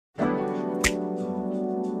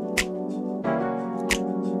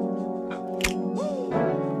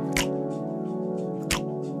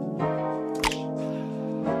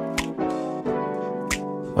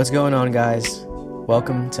What's going on, guys?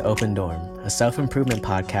 Welcome to Open Dorm, a self-improvement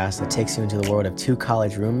podcast that takes you into the world of two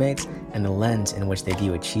college roommates and the lens in which they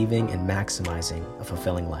view achieving and maximizing a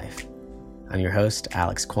fulfilling life. I'm your host,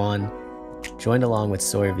 Alex Kwan, joined along with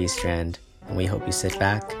Sawyer V. Strand, and we hope you sit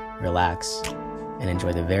back, relax, and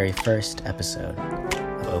enjoy the very first episode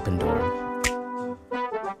of Open Dorm.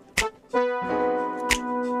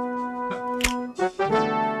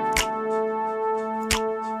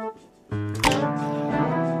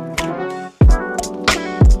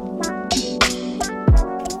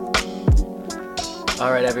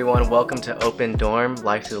 Alright everyone, welcome to Open Dorm,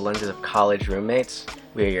 Life Through the Lenses of College Roommates.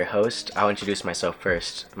 We are your host. I'll introduce myself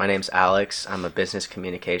first. My name's Alex. I'm a business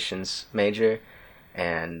communications major,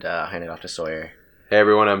 and I'll hand it off to Sawyer. Hey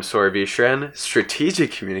everyone, I'm Sawyer V. Shren,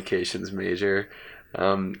 strategic communications major.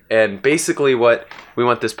 And basically what we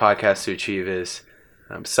want this podcast to achieve is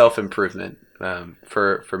self-improvement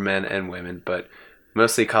for men and women, but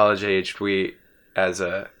mostly college-aged. We, as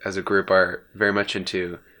a group, are very much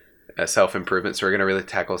into self-improvement, so we're going to really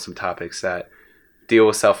tackle some topics that deal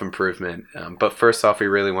with self-improvement. But first off, we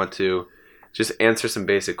really want to just answer some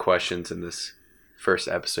basic questions in this first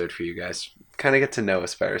episode for you guys. Kind of get to know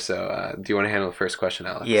us better. So do you want to handle the first question,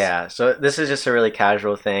 Alex? Yeah, so this is just a really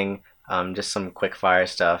casual thing, just some quick fire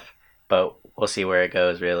stuff, but we'll see where it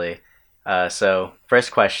goes, really. So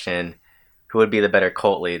first question, who would be the better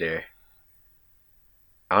cult leader?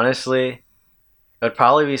 Honestly, it would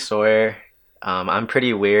probably be Sawyer. I'm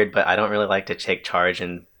pretty weird, but I don't really like to take charge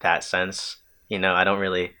in that sense. You know, I don't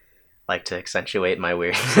really like to accentuate my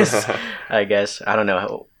weirdness, I guess. I don't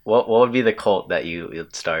know. What would be the cult that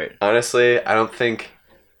you'd start? Honestly, I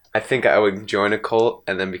think I would join a cult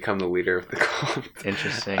and then become the leader of the cult.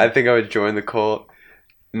 Interesting. I think I would join the cult,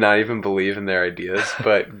 not even believe in their ideas,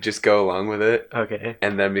 but just go along with it. Okay.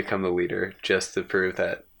 And then become the leader just to prove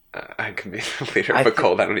that I can be the leader of a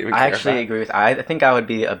cult I don't even care I actually about. agree with I think I would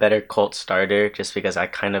be a better cult starter just because I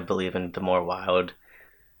kind of believe in the more wild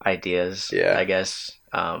ideas, Yeah. I guess.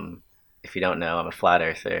 If you don't know, I'm a flat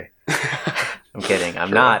earther. I'm kidding. I'm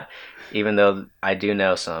Sure. not, even though I do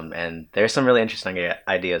know some, and there's some really interesting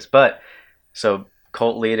ideas. But, so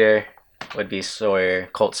cult leader would be Sawyer.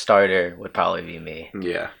 Cult starter would probably be me.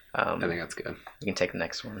 Yeah, I think that's good. You can take the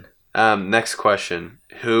next one. Next question.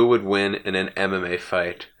 Who would win in an MMA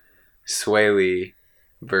fight? Sway Lee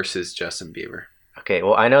versus Justin Bieber. Okay,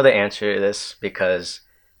 well, I know the answer to this because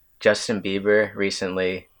Justin Bieber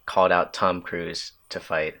recently called out Tom Cruise to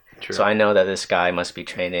fight. True. So I know that this guy must be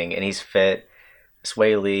training, and he's fit.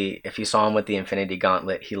 Sway Lee, if you saw him with the Infinity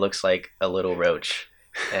Gauntlet, he looks like a little roach.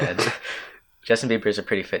 And Justin Bieber's a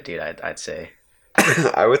pretty fit dude, I'd say.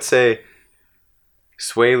 I would say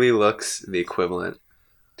Sway Lee looks the equivalent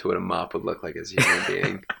to what a mop would look like as a human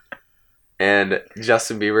being. And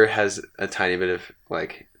Justin Bieber has a tiny bit of,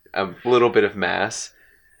 a little bit of mass.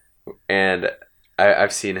 And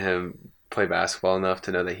I've seen him play basketball enough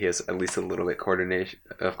to know that he has at least a little bit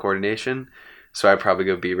of coordination. So I'd probably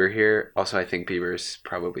go Bieber here. Also, I think Bieber's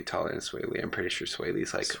probably taller than Sway Lee. I'm pretty sure Sway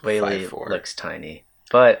Lee's like Sway Lee 5'4". looks tiny.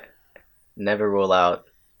 But never rule out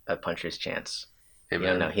a puncher's chance. Amen. You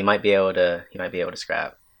don't know. He might be able to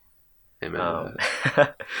scrap. Amen. All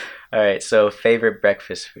right, so favorite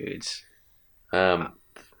breakfast foods.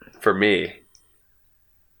 For me,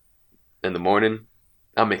 in the morning,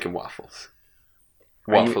 I'm making waffles.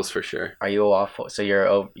 Waffles for sure. Are you a waffle? So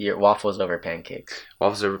you're waffles over pancakes.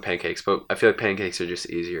 Waffles over pancakes, but I feel like pancakes are just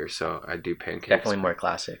easier, so I do pancakes. Definitely more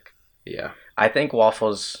classic. Yeah. I think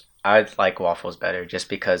waffles. I like waffles better just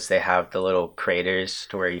because they have the little craters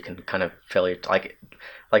to where you can kind of fill your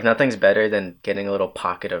like nothing's better than getting a little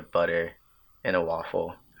pocket of butter in a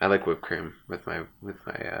waffle. I like whipped cream with my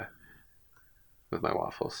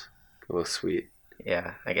waffles. A little sweet.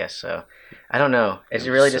 Yeah, I guess so. I don't know. It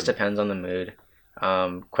really just depends on the mood.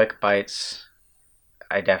 Quick bites.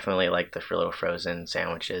 I definitely like the little frozen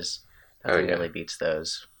sandwiches. Nothing really beats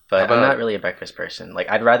those. But I'm not really a breakfast person. Like,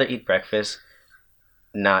 I'd rather eat breakfast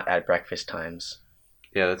not at breakfast times.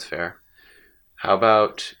 Yeah, that's fair. How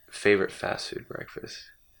about favorite fast food breakfast?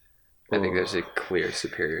 I think there's a clear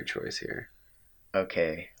superior choice here.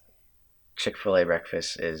 Okay. Chick-fil-A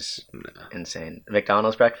breakfast is insane.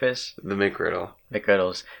 McDonald's breakfast? The McGriddle.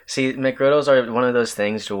 McGriddles. See, McGriddles are one of those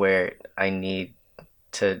things to where I need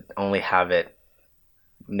to only have it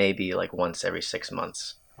maybe like once every 6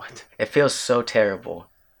 months. What? It feels so terrible.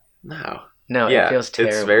 No. No, yeah, it feels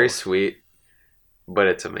terrible. It's very sweet, but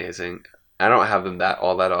it's amazing. I don't have them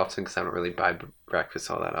all that often because I don't really buy breakfast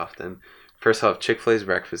all that often. First off, Chick-fil-A's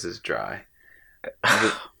breakfast is dry.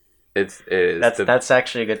 It is. That's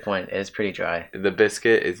actually a good point. It is pretty dry. The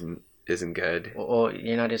biscuit is isn't good. Well,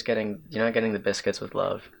 you're not getting the biscuits with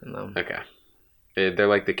love in them. Okay. They're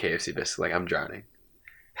like the KFC biscuits. Like, I'm drowning.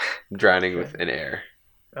 I'm drowning with an air.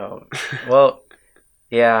 Oh, well,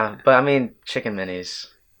 yeah, but I mean, chicken minis.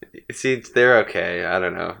 See, they're okay. I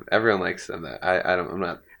don't know. Everyone likes them. I'm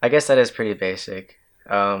not. I guess that is pretty basic.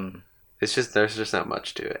 It's just there's just not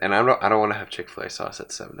much to it, and I don't want to have Chick-fil-A sauce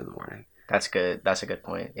at 7 in the morning. That's good. That's a good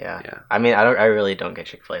point. Yeah. Yeah. I mean, I really don't get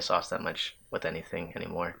Chick-fil-A sauce that much with anything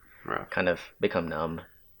anymore. Rough. Kind of become numb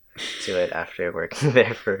to it after working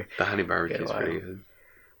there for The honey a barbecue good is while. pretty good.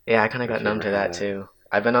 Yeah, I kind of If got you numb ever to had that that. too.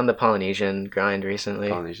 I've been on the Polynesian grind recently.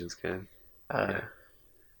 Polynesian's good. Uh,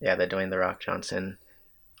 yeah, the Dwayne the Rock Johnson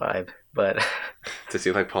vibe, but Does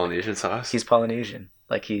he like Polynesian sauce? he's Polynesian.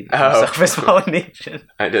 Like he Oh. himself is Polynesian.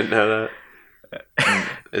 I didn't know that.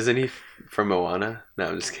 Isn't he from Moana? No,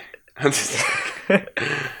 I'm just kidding. I'm just kidding.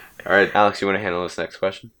 All right, Alex, you want to handle this next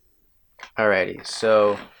question? Alrighty,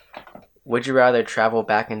 so would you rather travel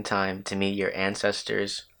back in time to meet your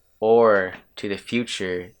ancestors or to the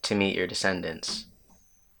future to meet your descendants?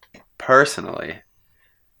 Personally,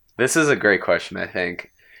 this is a great question, I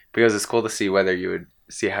think, because it's cool to see whether you would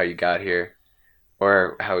see how you got here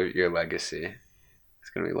or how your legacy is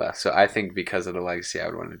going to be left. So I think because of the legacy, I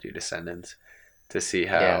would want to do descendants to see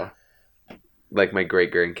how, Yeah. like, my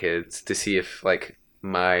great grandkids, to see if, like,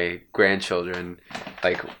 my grandchildren,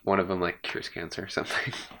 like, one of them, like, cures cancer or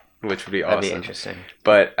something, which would be That'd awesome. be interesting.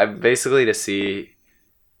 But basically to see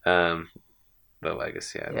the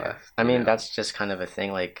legacy I Yeah. left. I you mean, know? that's just kind of a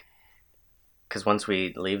thing, like, because once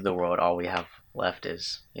we leave the world, all we have left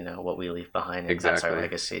is, what we leave behind, and that's our Exactly.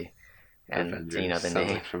 legacy. And, Avengers. the Sounds name.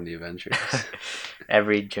 like from the Avengers.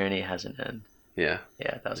 Every journey has an end. Yeah.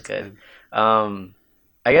 Yeah, that was That's good.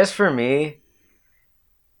 I guess for me,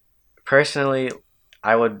 personally,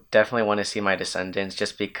 I would definitely want to see my descendants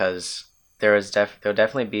just because there'll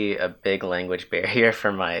definitely be a big language barrier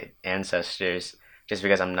for my ancestors just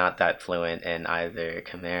because I'm not that fluent in either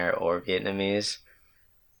Khmer or Vietnamese.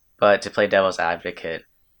 But to play devil's advocate,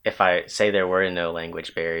 if I say there were no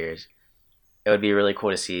language barriers, it would be really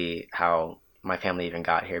cool to see how my family even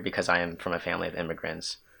got here because I am from a family of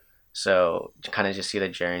immigrants. So to kind of just see the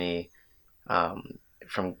journey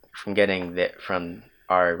from from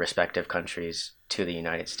our respective countries to the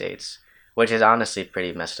United States, which is honestly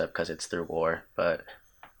pretty messed up because it's through war, but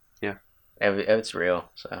Yeah. it's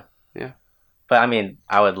real. So Yeah. but I mean,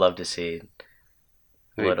 I would love to see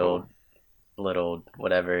That'd be little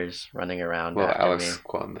whatevers running around Well, after Alex me,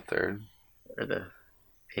 Quan the third. or the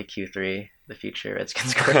AQ3, the future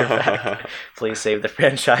Redskins quarterback. Please save the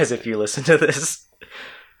franchise if you listen to this.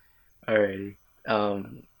 Alrighty.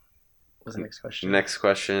 What's the next question? Next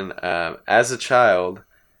question. As a child,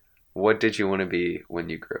 what did you want to be when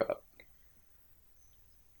you grew up?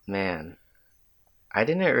 Man, I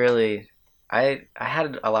didn't really. I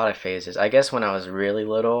had a lot of phases. I guess when I was really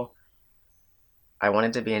little, I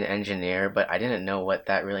wanted to be an engineer, but I didn't know what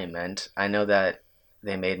that really meant. I know that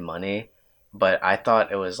they made money, but I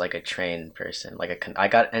thought it was like a trained person. I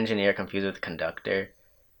got engineer confused with conductor.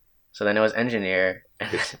 So then it was engineer.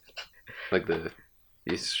 And Like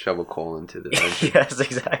you shovel coal into the engine. yes,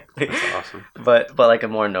 exactly. That's awesome. But like a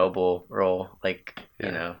more noble role, like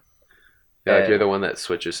Yeah. Yeah, like Uh, you're the one that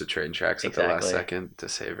switches the train tracks at the last exactly. second to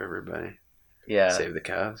save everybody. yeah. Save the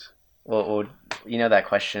cows. Well, that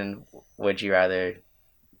question, would you rather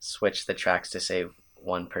switch the tracks to save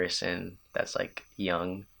one person that's like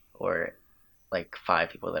young or like 5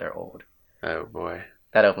 people that are old? Oh boy.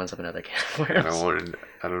 That opens up another can of worms.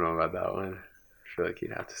 I don't know about that one. I feel like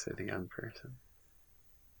you'd have to say the young person.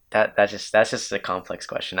 That's just a complex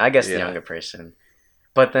question. I guess the Yeah. younger person.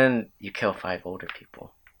 But then you kill 5 older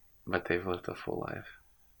people. But they've lived a full life.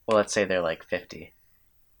 Well, let's say they're like 50.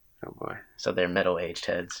 Oh boy. So they're middle-aged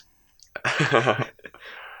heads.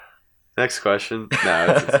 Next question.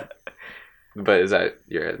 No, but is that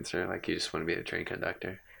your answer? Like you just want to be a train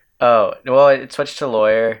conductor? Oh, well, I switched to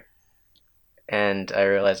lawyer, and I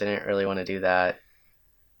realized I didn't really want to do that.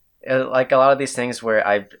 Like a lot of these things where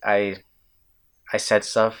I said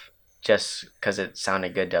stuff just because it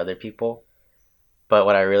sounded good to other people, but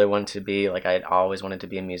what I really wanted to be, like I always wanted to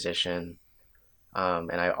be a musician,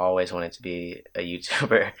 and I always wanted to be a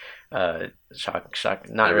YouTuber.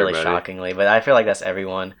 Not really Everybody. shockingly, but I feel like that's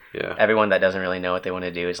everyone. Yeah. Everyone that doesn't really know what they want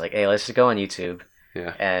to do is like, hey, let's just go on YouTube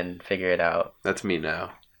Yeah. and figure it out. That's me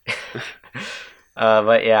now.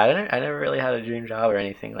 But yeah, I never really had a dream job or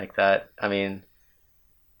anything like that. I mean,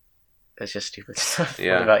 it's just stupid stuff.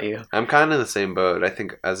 Yeah. What about you? I'm kind of in the same boat. I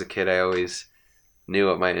think as a kid, I always knew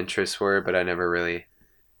what my interests were, but I never really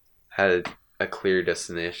had a clear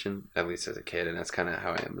destination, at least as a kid, and that's kind of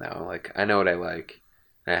how I am now. Like, I know what I like,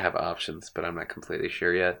 I have options, but I'm not completely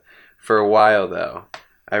sure yet. For a while, though,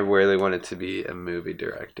 I really wanted to be a movie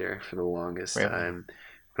director for the longest Really? time.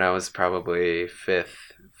 When I was probably third,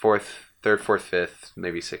 fourth, fifth,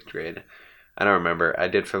 maybe sixth grade. I don't remember. I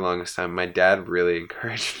did for the longest time. My dad really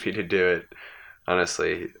encouraged me to do it,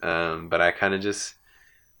 honestly. But I kind of just,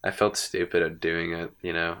 I felt stupid at doing it,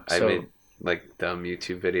 you know? I So made like dumb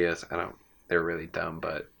YouTube videos. They're really dumb,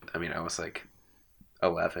 but I mean, I was like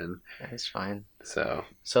 11. it's fine. So,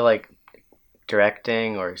 So like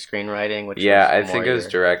directing or screenwriting, which yeah, was I more think it was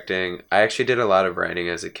your directing. I actually did a lot of writing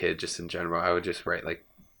as a kid, just in general. I would just write like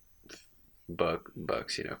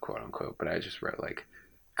books, you know, quote unquote, but I just wrote like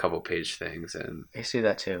a couple page things. And I see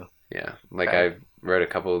that too. yeah, like Right. I wrote a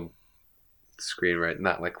couple screenwrite,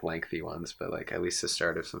 not like lengthy ones, but like at least the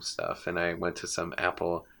start of some stuff. And I went to some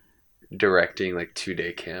Apple directing like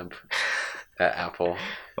 2-day camp at Apple,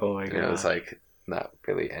 Oh my and it was gosh. like not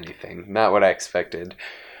really anything, not what I expected.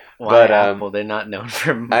 Why But Apple? They're not known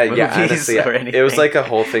for yeah, movies honestly, or it was anything. like a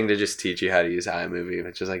whole thing to just teach you how to use iMovie,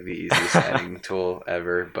 which is like the easiest editing tool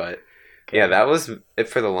ever. But yeah, Okay. that was it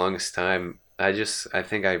for the longest time. I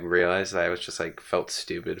think I realized that I was just like felt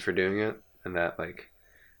stupid for doing it, and that like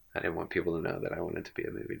I didn't want people to know that I wanted to be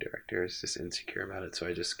a movie director. I was just insecure about it, so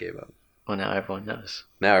I just gave up. Well, now everyone knows.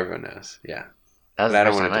 Now everyone knows, yeah. That was But the I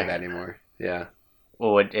don't first time want to I do that heard. anymore. Yeah.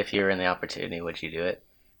 Well, would if you were in the opportunity, would you do it?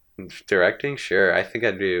 Directing, sure. I think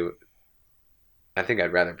I'd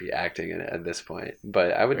rather be acting in it at this point.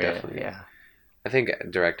 But I would Really? definitely, Yeah. I think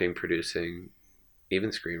directing, producing, even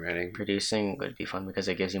screenwriting. Producing would be fun because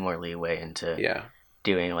it gives you more leeway into Yeah,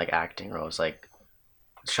 doing like acting roles. Like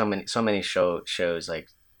so many shows like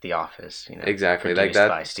The Office, exactly. Like produced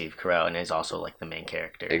by that. Steve Carell and is also like the main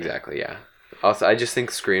character in it. Exactly, yeah. Also, I just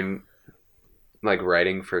think like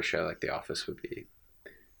writing for a show like The Office would be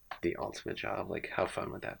the ultimate job. Like, how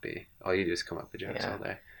fun would that be? All you do is come up with jokes Yeah. all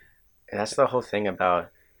day. And that's the whole thing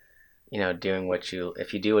about doing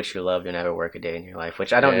if you do what you love, you'll never work a day in your life,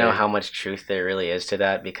 which I don't know Yeah, how much truth there really is to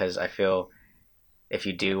that because I feel if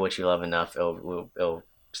you do what you love enough, it'll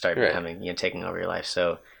start right. becoming, taking over your life.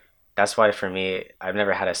 So that's why for me, I've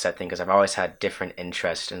never had a set thing because I've always had different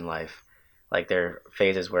interests in life. Like there are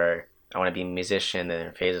phases where I want to be a musician, then there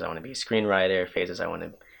are phases I want to be a screenwriter, phases I want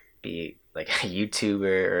to be like a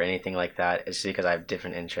YouTuber or anything like that. It's just because I have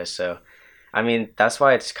different interests. So I mean, that's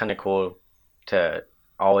why it's kind of cool to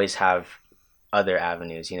always have other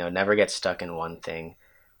avenues, never get stuck in one thing.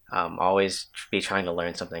 Always be trying to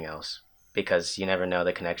learn something else because you never know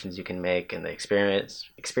the connections you can make and the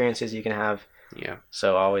experiences you can have. Yeah,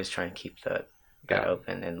 So always try and keep that yeah.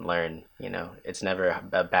 open and learn. It's never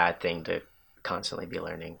a bad thing to constantly be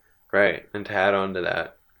learning. Right. And to add on to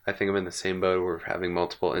that, I think I'm in the same boat where having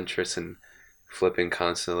multiple interests and flipping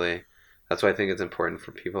constantly. That's why I think it's important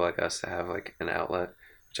for people like us to have like an outlet,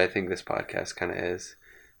 which I think this podcast kind of is.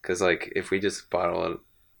 Because like if we just bottle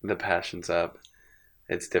the passions up,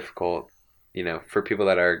 it's difficult, you know, for people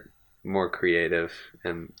that are more creative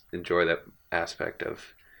and enjoy that aspect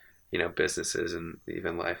of, you know, businesses and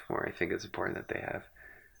even life more. I think it's important that they have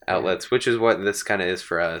Yeah. outlets, which is what this kind of is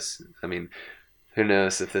for us. I mean, who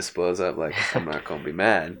knows if this blows up? Like, I'm not gonna be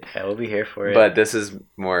mad, Yeah, we'll be here for it. but this is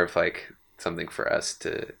more of like something for us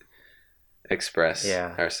to express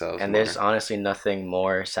Yeah. ourselves And there's more. honestly nothing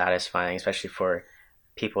more satisfying, especially for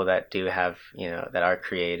people that do have, that are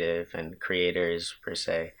creative and creators per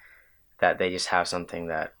se, that they just have something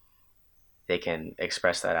that they can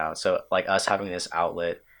express that out. So like us having this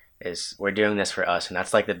outlet is we're doing this for us and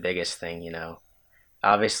that's like the biggest thing.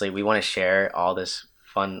 Obviously we want to share all these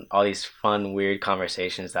fun, weird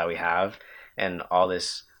conversations that we have and all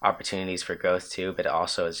this opportunities for growth too, but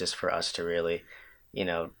also it's just for us to really, you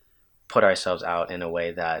know, put ourselves out in a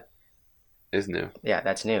way that Is new, yeah,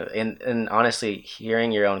 that's new. And honestly,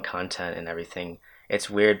 hearing your own content and everything, it's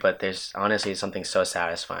weird, but there's honestly something so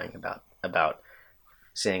satisfying about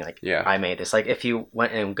seeing like yeah, I made this. Like if you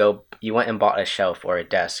went and bought a shelf or a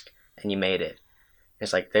desk and you made it.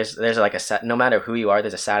 It's like there's like a set no matter who you are,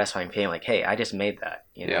 there's a satisfying feeling like, hey, I just made that.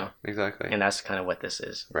 yeah, exactly. And that's kind of what this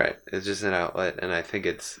is. Right. It's just an outlet, and I think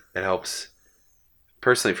it helps.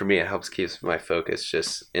 Personally, for me, it helps keeps my focus.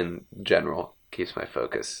 Just in general, keeps my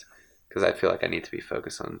focus because I feel like I need to be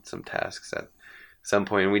focused on some tasks at some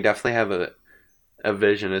point. And we definitely have a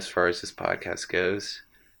vision as far as this podcast goes.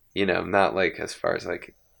 You know, not like as far as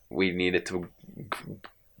like we need it to,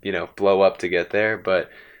 you know, blow up to get there, but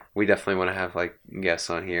we definitely want to have like guests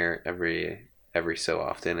on here every so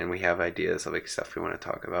often, and we have ideas of like stuff we want to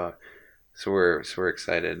talk about. So we're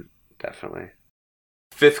excited, definitely.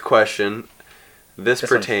 Fifth question. This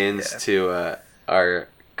This one's pertains yeah. to our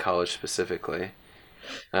college specifically.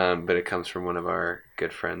 but it comes from one of our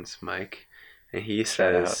good friends, Mike, and he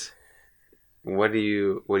Shout out. says, what do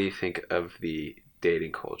you think of the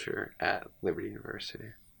dating culture at Liberty University?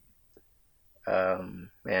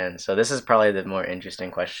 Man, so this is probably the more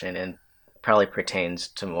interesting question and probably pertains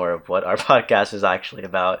to more of what our podcast is actually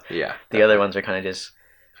about. Yeah, The other ones are kind of just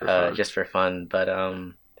for fun. just for fun, but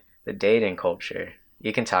the dating culture.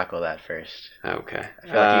 You can tackle that first. Okay.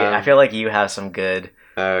 I feel like you have some good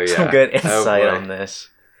some good insight on this.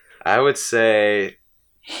 I would say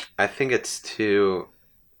I think it's too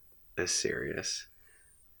serious.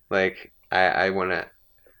 Like I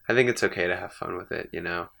think it's okay to have fun with it, you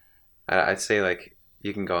know. I'd say like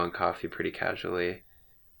you can go on coffee pretty casually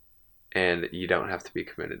and you don't have to be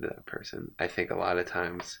committed to that person. I think a lot of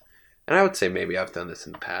times, and I would say maybe I've done this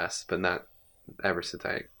in the past, but not ever since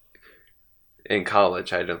in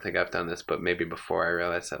college. I don't think I've done this, but maybe before I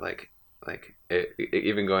realized that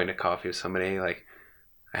even going to coffee with somebody, like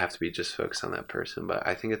I have to be just focused on that person. But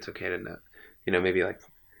I think it's okay to know, maybe like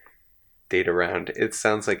date around. It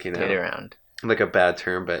sounds like, Date around. like a bad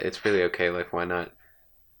term, but it's really okay. Like why not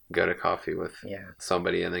go to coffee with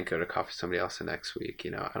somebody and then go to coffee with somebody else the next week?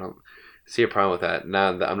 I don't see a problem with that. Now,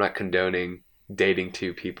 I'm not condoning dating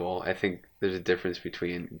two people. I think there's a difference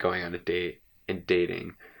between going on a date and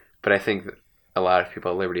dating. But I think a lot of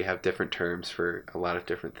people at Liberty have different terms for a lot of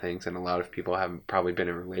different things, and a lot of people haven't probably been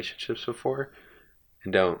in relationships before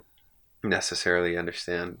and don't necessarily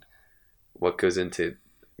understand what goes into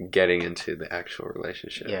getting into the actual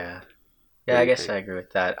relationship. Yeah, I guess I agree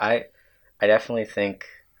with that. I definitely think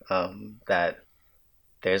that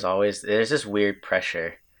there's this weird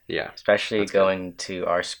pressure. Yeah, especially going to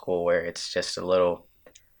our school where it's just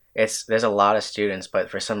there's a lot of students, but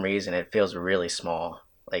for some reason it feels really small.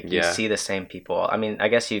 Like you see the same people. I mean, I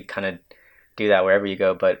guess you kind of do that wherever you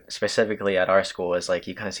go, but specifically at our school is like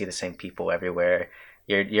you kind of see the same people everywhere.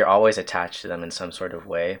 You're always attached to them in some sort of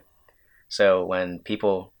way. So when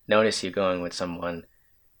people notice you going with someone,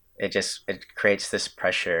 it creates this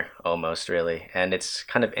pressure almost, really, and it's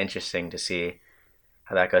kind of interesting to see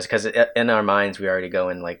how that goes, because in our minds we already go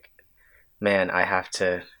in like, man, I have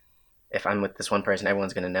to, if I'm with this one person,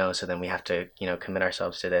 everyone's going to know, so then we have to commit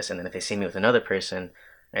ourselves to this, and then if they see me with another person,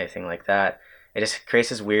 anything like that, it just creates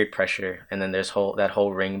this weird pressure. And then there's that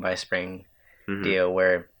whole ring by spring deal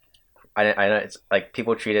where I know it's like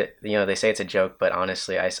people treat it, they say it's a joke, but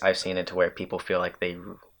honestly I've seen it to where people feel like they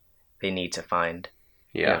need to find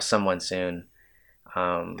someone soon.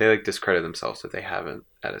 They like discredit themselves if they haven't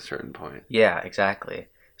at a certain point. Yeah, exactly.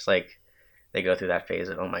 It's like they go through that phase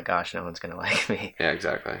of, oh my gosh, no one's gonna like me. Yeah,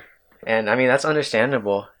 exactly. And I mean, that's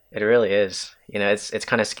understandable. It really is. It's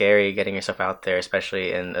kind of scary getting yourself out there,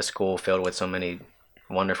 especially in a school filled with so many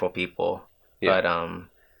wonderful people. Yeah. But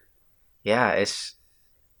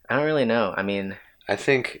I don't really know. I mean, I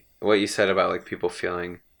think what you said about like people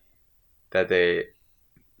feeling that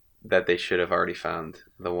they should have already found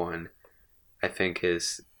the one, I think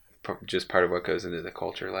is just part of what goes into the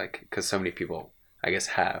culture. Like, because so many people, I guess,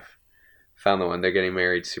 have found the one. They're getting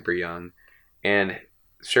married super young, and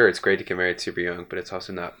sure, it's great to get married super young, but it's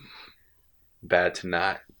also not bad to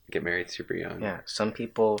not get married super young. Yeah, some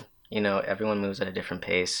people, everyone moves at a different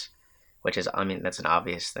pace, which is, I mean, that's an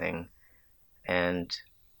obvious thing, and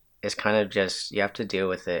it's kind of just, you have to deal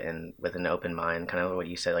with it and with an open mind, kind of what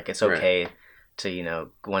you said. Like, it's okay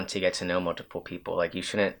to want to get to know multiple people. Like, you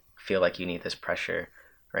shouldn't feel like you need this pressure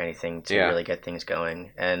or anything to really get things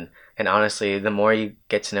going. And honestly, the more you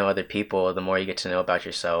get to know other people, the more you get to know about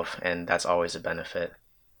yourself, and that's always a benefit.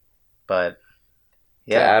 But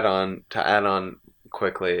to add on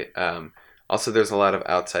quickly, also there's a lot of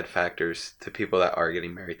outside factors to people that are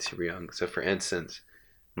getting married super young. So for instance,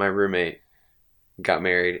 my roommate got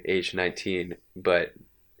married age 19, but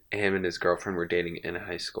him and his girlfriend were dating in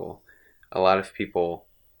high school. A lot of people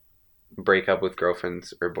break up with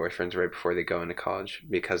girlfriends or boyfriends right before they go into college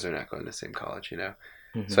because they're not going to the same college,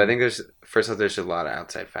 So I think there's a lot of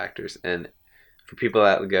outside factors. And for people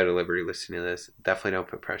that go to Liberty listening to this, definitely don't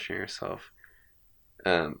put pressure on yourself.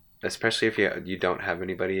 Especially if you don't have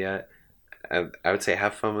anybody yet. I would say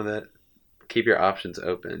have fun with it. Keep your options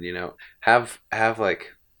open, Have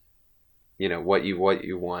like, what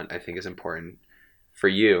you want, I think is important for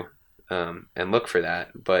you. And look for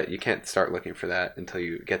that, but you can't start looking for that until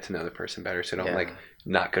you get to know the person better. So don't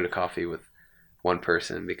not go to coffee with one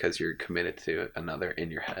person because you're committed to another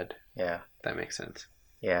in your head. Yeah, that makes sense.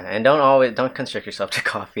 Yeah, and don't constrict yourself to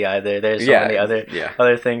coffee either. There's so many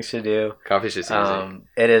other things to do. Coffee's just easy.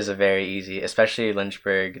 It is a very easy, especially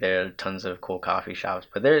Lynchburg. There are tons of cool coffee shops,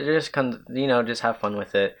 but they're just just have fun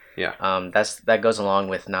with it. Yeah. That goes along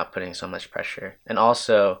with not putting so much pressure, and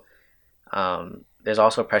also, there's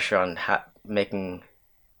also pressure on making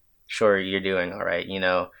sure you're doing all right.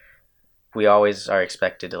 We always are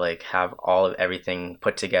expected to like have all of everything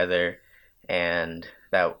put together, and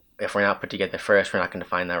that if we're not put together first, we're not going to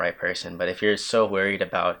find that right person. But if you're so worried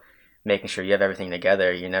about making sure you have everything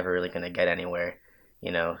together, you're never really going to get anywhere.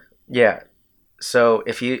 Yeah. So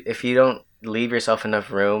if you don't leave yourself enough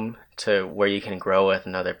room to where you can grow with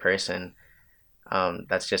another person,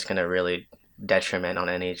 that's just going to really detriment on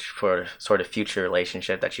any sort of future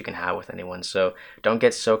relationship that you can have with anyone. So don't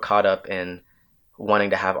get so caught up in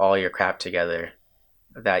wanting to have all your crap together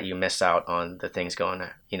that you miss out on the things going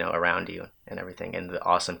around you and everything, and the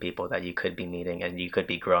awesome people that you could be meeting and you could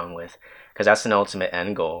be growing with, because that's an ultimate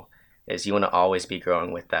end goal, is you want to always be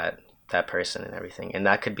growing with that person and everything. And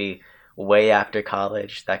that could be way after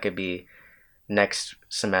college, that could be next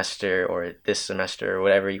semester or this semester or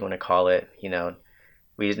whatever you want to call it.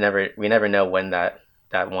 We never know when that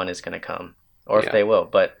one is going to come, or if they will.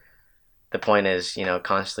 But the point is,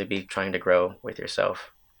 constantly be trying to grow with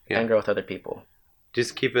yourself and grow with other people.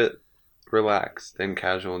 Just keep it relaxed and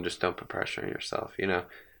casual, and just don't put pressure on yourself,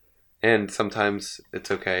 And sometimes it's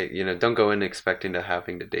okay, don't go in expecting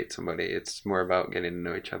having to date somebody. It's more about getting to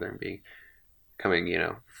know each other and becoming,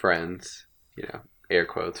 friends, air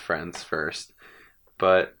quotes, friends first.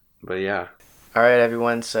 But yeah. All right,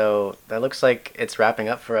 everyone. So that looks like it's wrapping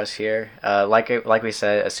up for us here. Like we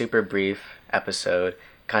said, a super brief episode,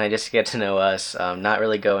 kind of just to get to know us. Not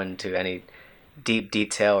really go into any deep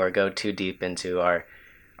detail or go too deep into our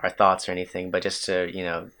thoughts or anything, but just to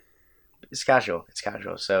it's casual.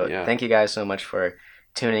 So Thank you guys so much for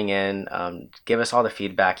tuning in. Give us all the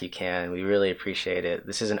feedback you can. We really appreciate it.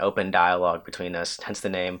 This is an open dialogue between us, hence the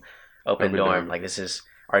name Open Dorm. Like, this is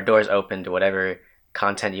our doors open to whatever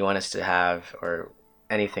content you want us to have or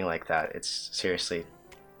anything like that. It's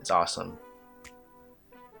awesome.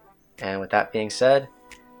 And with that being said,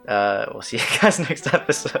 we'll see you guys next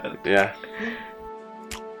episode. Yeah.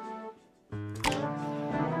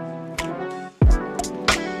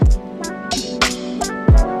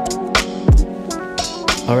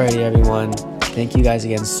 Alrighty, everyone. Thank you guys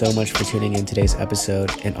again so much for tuning in today's episode,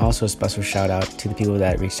 and also a special shout out to the people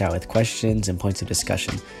that reached out with questions and points of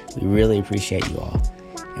discussion. We really appreciate you all.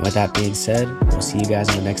 And with that being said, we'll see you guys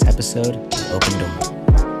in the next episode of Open Dorm.